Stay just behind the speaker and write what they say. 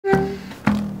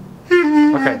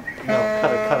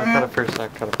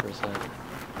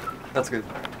That's good.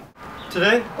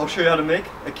 Today, I'll show you how to make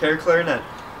a carrot clarinet.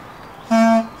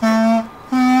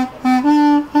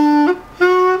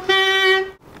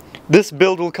 This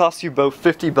build will cost you about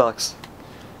 50 bucks.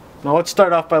 Now let's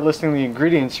start off by listing the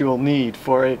ingredients you will need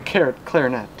for a carrot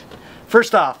clarinet.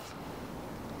 First off,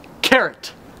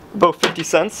 carrot. About 50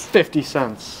 cents. 50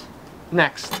 cents.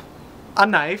 Next, a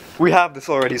knife. We have this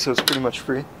already, so it's pretty much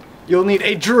free. You'll need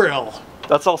a drill.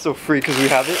 That's also free because we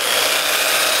have it.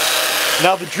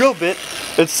 Now the drill bit,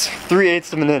 it's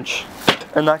 3/8 of an inch.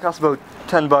 And that costs about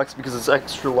 10 bucks because it's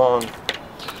extra long.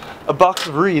 A box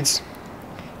of reeds,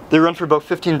 they run for about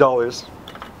 $15.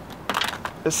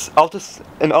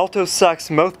 An alto sax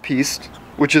mouthpiece,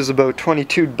 which is about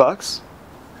 22 bucks.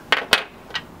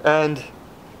 And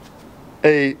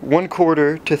a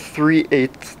 1/4 to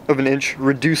 3/8 of an inch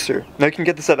reducer. Now you can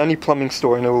get this at any plumbing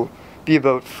store and it will be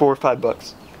about 4 or 5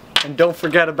 bucks. And don't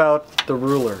forget about the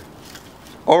ruler.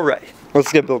 Alright,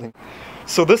 let's get building.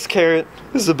 So this carrot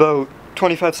is about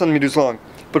 25 centimeters long,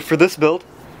 but for this build,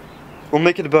 we'll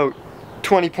make it about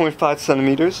 20.5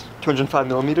 centimeters, 205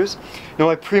 millimeters.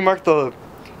 Now I pre-marked the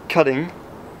cutting,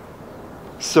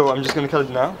 so I'm just going to cut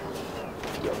it now.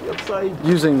 On the outside.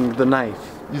 Using the knife.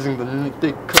 Using the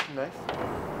big cooking knife.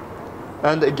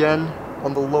 And again,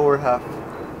 on the lower half,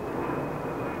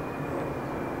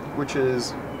 which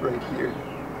is right here.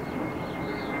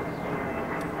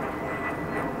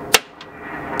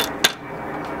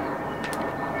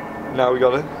 Now we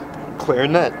got a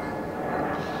clarinet.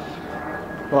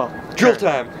 Well, drill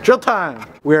time! Drill time!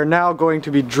 We are now going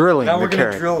to be drilling the carrot. Now we're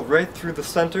going to drill right through the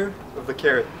center of the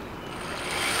carrot.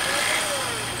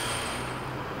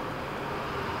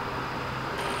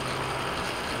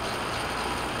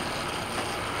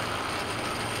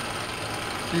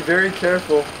 Be very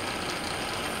careful.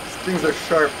 These things are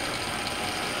sharp.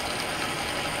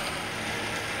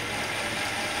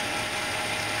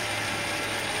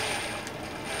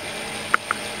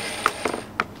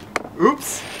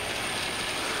 Oops!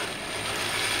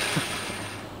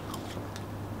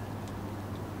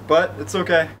 But it's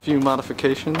okay. A few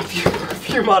modifications. A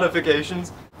few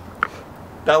modifications.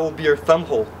 That will be our thumb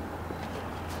hole.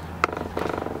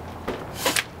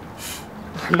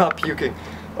 I'm not puking.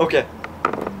 Okay.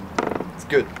 It's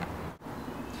good.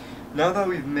 Now that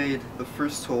we've made the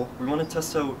first hole, we want to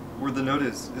test out where the note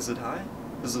is. Is it high?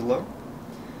 Is it low?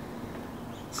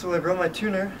 So I run my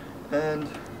tuner and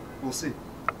we'll see.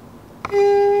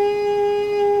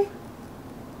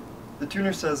 The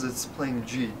tuner says it's playing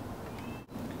G.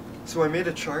 So I made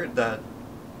a chart that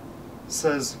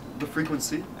says the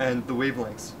frequency and the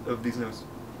wavelengths of these notes.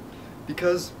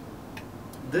 Because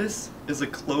this is a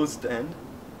closed end,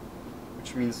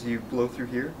 which means you blow through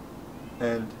here,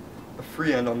 and a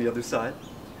free end on the other side,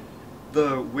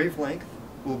 the wavelength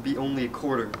will be only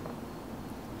 1/4.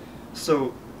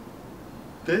 So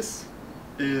this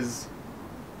is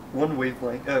one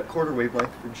wavelength, 1/4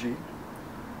 wavelength for G,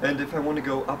 and if I want to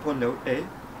go up one note, A,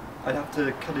 I'd have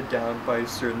to cut it down by a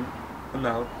certain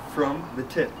amount from the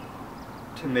tip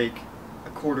to make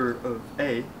 1/4 of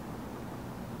A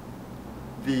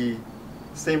the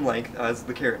same length as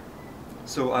the carrot.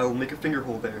 So I'll make a finger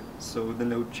hole there so the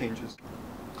note changes.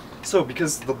 So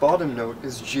because the bottom note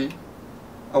is G,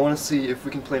 I want to see if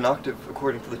we can play an octave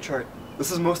according to the chart.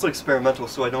 This is mostly experimental,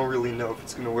 so I don't really know if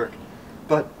it's going to work.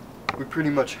 But we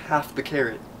pretty much half the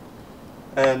carrot,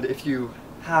 and if you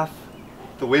half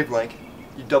the wavelength,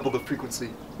 you double the frequency,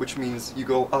 which means you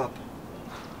go up.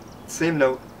 Same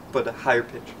note, but a higher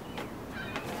pitch.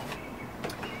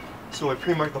 So I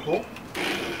pre-mark the hole,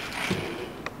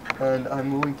 and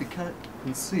I'm willing to cut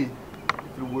and see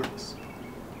if it works.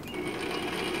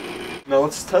 Now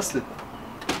let's test it.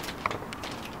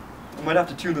 I might have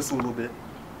to tune this a little bit.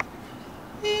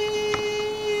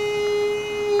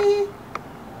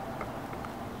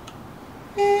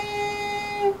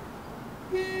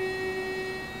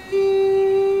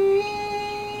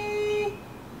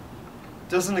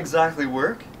 Doesn't exactly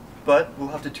work, but we'll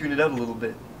have to tune it out a little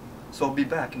bit. So I'll be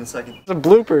back in a second. The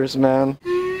bloopers, man.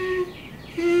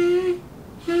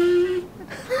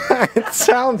 It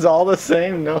sounds all the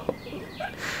same, no?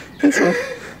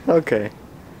 Okay.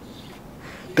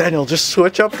 Daniel, just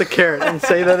switch up the carrot and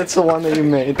say that it's the one that you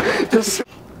made.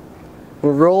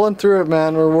 We're rolling through it,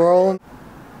 man. We're rolling.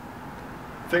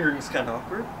 Fingering's kind of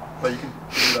awkward, but you can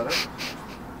figure that out.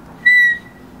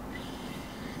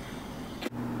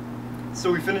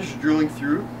 So we finished drilling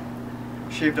through,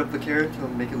 shaved up the carrot to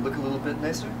make it look a little bit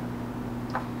nicer.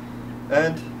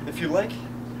 And if you like,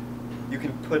 you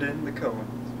can put in the cone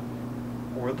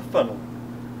or the funnel.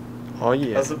 Oh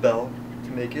yeah. As a bell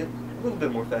to make it a little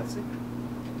bit more fancy.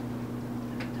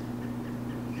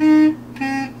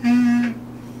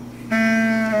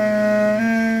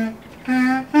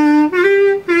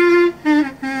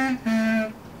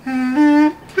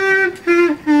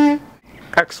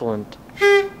 Excellent.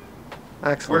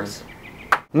 Excellent. Works.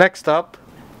 Next up,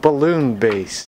 balloon bass.